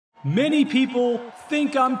Many people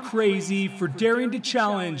think I'm crazy for daring to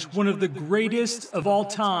challenge one of the greatest of all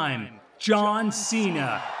time, John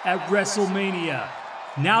Cena, at WrestleMania.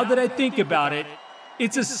 Now that I think about it,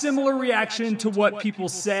 it's a similar reaction to what people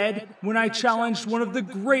said when I challenged one of the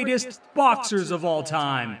greatest boxers of all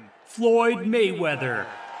time, Floyd Mayweather.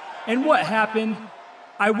 And what happened?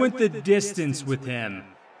 I went the distance with him.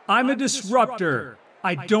 I'm a disruptor.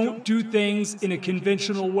 I don't do things in a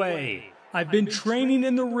conventional way. I've been training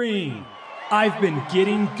in the ring. I've been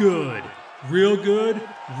getting good,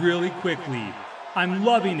 really quickly. I'm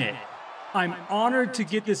loving it. I'm honored to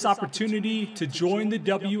get this opportunity to join the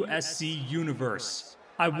WSC universe.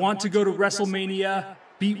 I want to go to WrestleMania,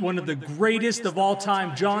 beat one of the greatest of all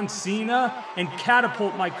time, John Cena, and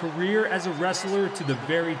catapult my career as a wrestler to the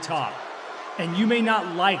very top. And you may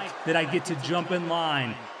not like that I get to jump in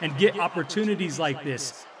line and get opportunities like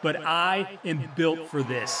this, but I am built for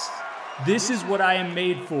this. This is what I am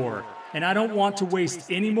made for, and I don't want to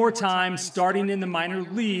waste any more time starting in the minor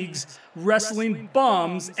leagues, wrestling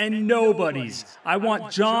bums and nobodies. I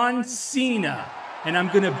want John Cena, and I'm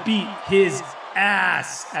gonna beat his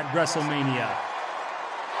ass at WrestleMania.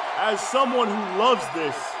 As someone who loves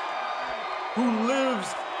this, who lives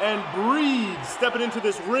and breathes stepping into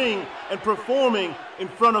this ring and performing in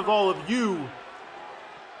front of all of you,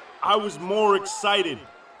 I was more excited,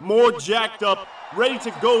 more jacked up, ready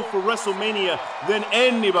to go for WrestleMania than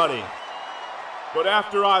anybody. But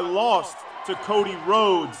after I lost to Cody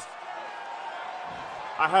Rhodes,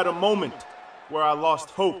 I had a moment where I lost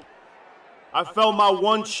hope. I felt my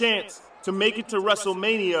one chance to make it to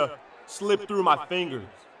WrestleMania slip through my fingers.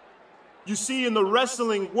 You see, in the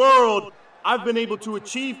wrestling world, I've been able to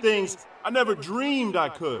achieve things I never dreamed I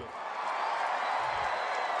could.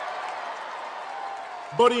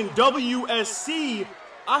 But in WSC,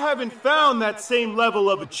 I haven't found that same level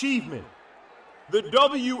of achievement. The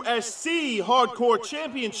WSC Hardcore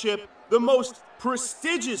Championship, the most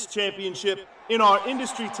prestigious championship in our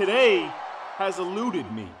industry today, has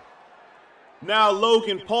eluded me. Now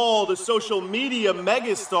Logan Paul, the social media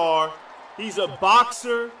megastar, he's a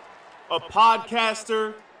boxer, a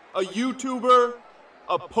podcaster, a YouTuber,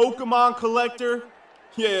 a Pokemon collector.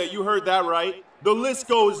 Yeah, you heard that right. The list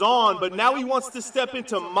goes on, but now he wants to step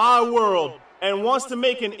into my world and wants to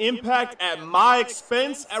make an impact at my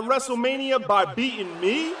expense at WrestleMania by beating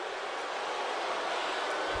me?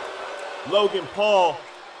 Logan Paul,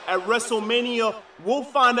 at WrestleMania, we'll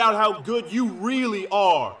find out how good you really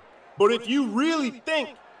are. But if you really think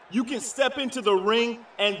you can step into the ring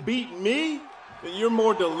and beat me, then you're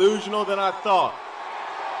more delusional than I thought.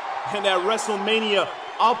 And at WrestleMania,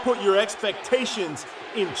 I'll put your expectations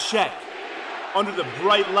in check. Under the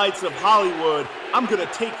bright lights of Hollywood, I'm gonna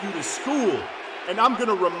take you to school, and I'm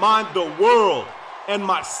gonna remind the world and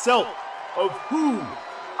myself of who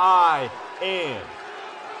I am.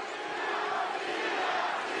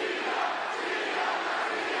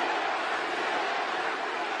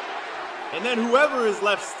 And then whoever is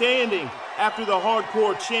left standing after the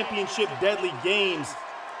Hardcore Championship Deadly Games,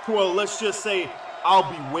 well, let's just say I'll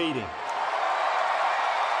be waiting.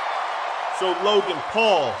 So Logan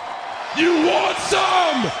Paul, you want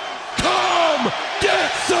some? Come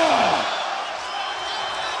get some!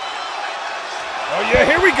 Oh yeah,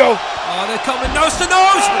 here we go. Oh, they're coming nose to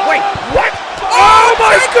nose. Wait, what? Oh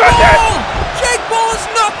my goodness! Jake Paul is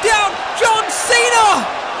knocked out John Cena!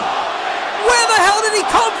 Where the hell did he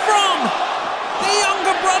come from? The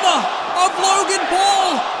younger brother of Logan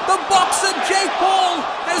Paul, the boxer Jake Paul,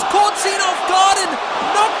 has caught Cena off guard and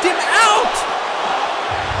knocked him out.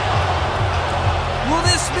 Will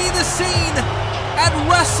this be the scene at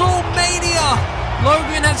WrestleMania?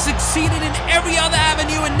 Logan has succeeded in every other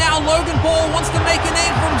avenue, and now Logan Paul wants to make a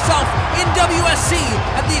name for himself in WSC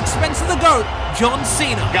at the expense of the GOAT, John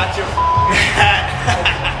Cena. got your